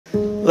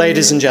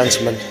ladies and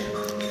gentlemen,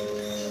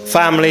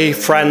 family,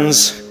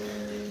 friends,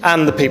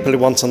 and the people who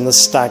want on the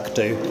stag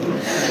do,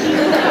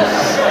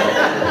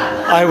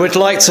 I would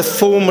like to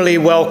formally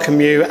welcome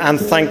you and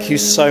thank you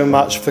so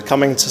much for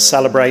coming to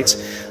celebrate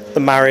the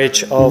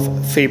marriage of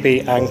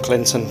Phoebe and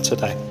Clinton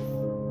today.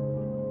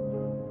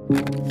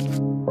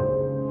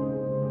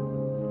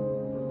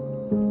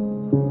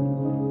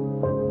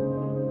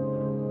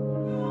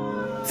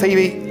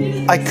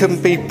 Phoebe, I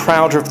couldn't be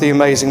prouder of the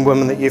amazing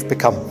woman that you've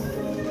become.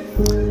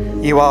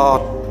 You are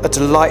a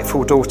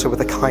delightful daughter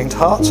with a kind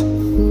heart,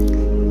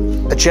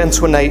 a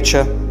gentle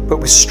nature, but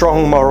with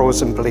strong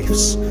morals and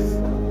beliefs.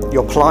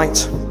 You're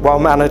polite,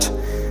 well-mannered,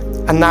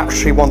 and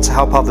naturally want to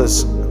help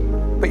others,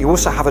 but you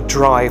also have a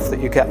drive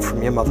that you get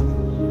from your mother.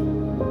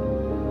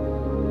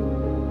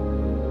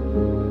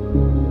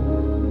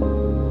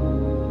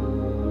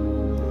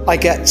 I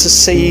get to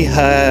see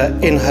her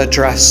in her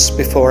dress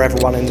before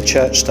everyone in the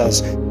church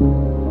does.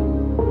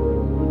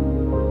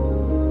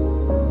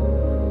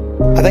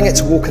 I then get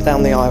to walk her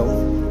down the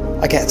aisle.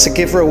 I get to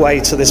give her away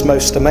to this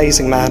most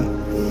amazing man.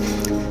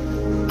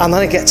 And then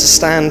I get to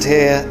stand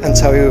here and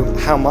tell you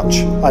how much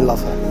I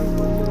love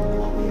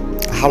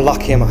her. How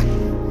lucky am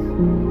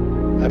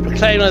I? I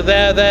proclaim her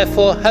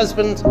therefore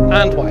husband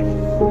and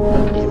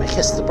wife. You may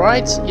kiss the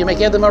bride, you may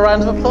give them a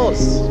round of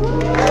applause.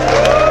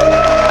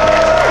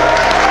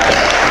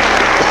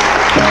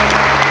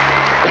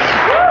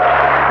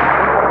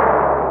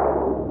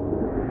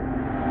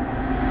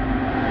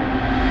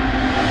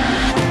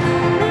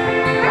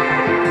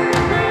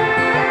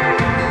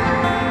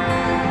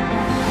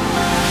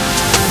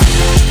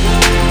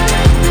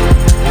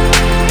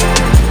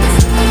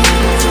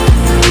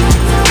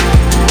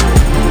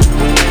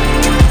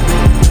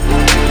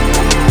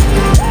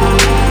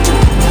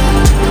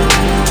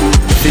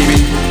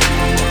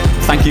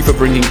 Thank you for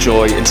bringing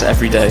joy into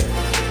every day.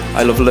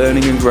 I love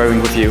learning and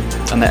growing with you,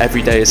 and that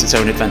every day is its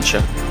own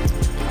adventure.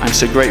 I'm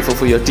so grateful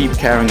for your deep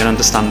caring and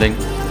understanding.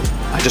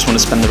 I just want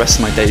to spend the rest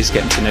of my days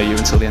getting to know you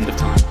until the end of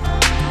time.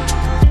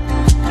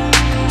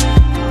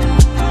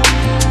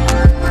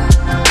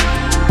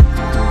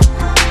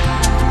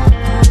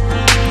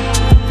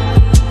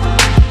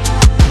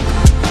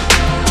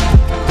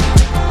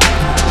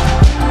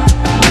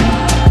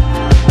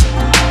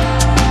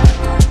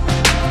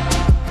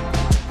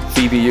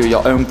 Phoebe, you're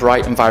your own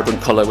bright and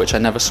vibrant colour which I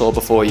never saw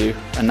before you,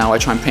 and now I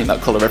try and paint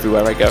that colour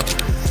everywhere I go.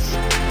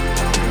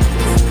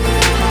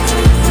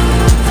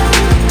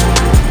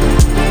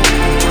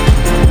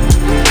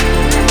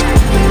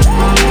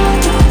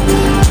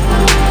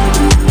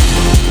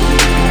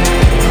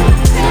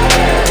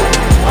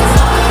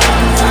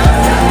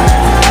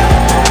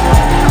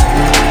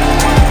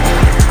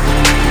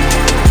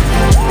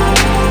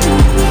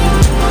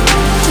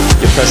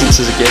 Your presence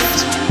is a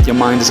gift. Your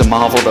mind is a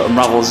marvel that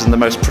unravels in the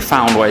most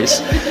profound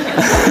ways.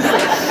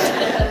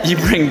 You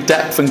bring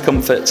depth and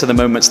comfort to the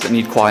moments that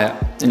need quiet,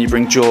 and you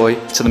bring joy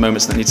to the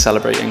moments that need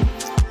celebrating.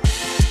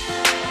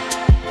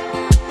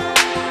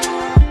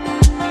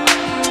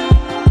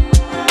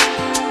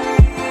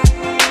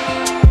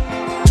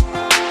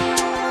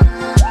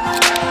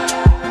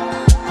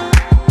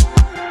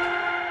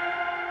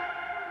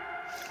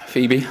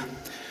 Phoebe,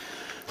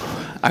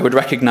 I would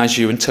recognise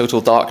you in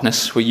total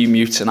darkness were you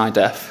mute and I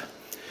deaf.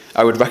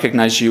 I would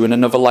recognise you in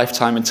another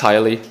lifetime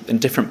entirely, in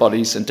different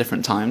bodies and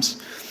different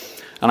times.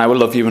 And I will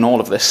love you in all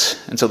of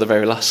this until the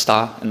very last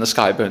star in the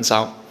sky burns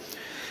out.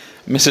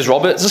 Mrs.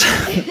 Roberts,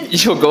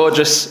 you're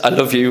gorgeous, I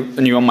love you,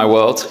 and you are my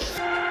world.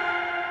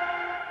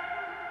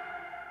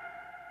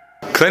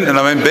 Clinton,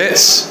 I'm in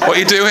bits. What are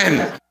you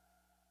doing?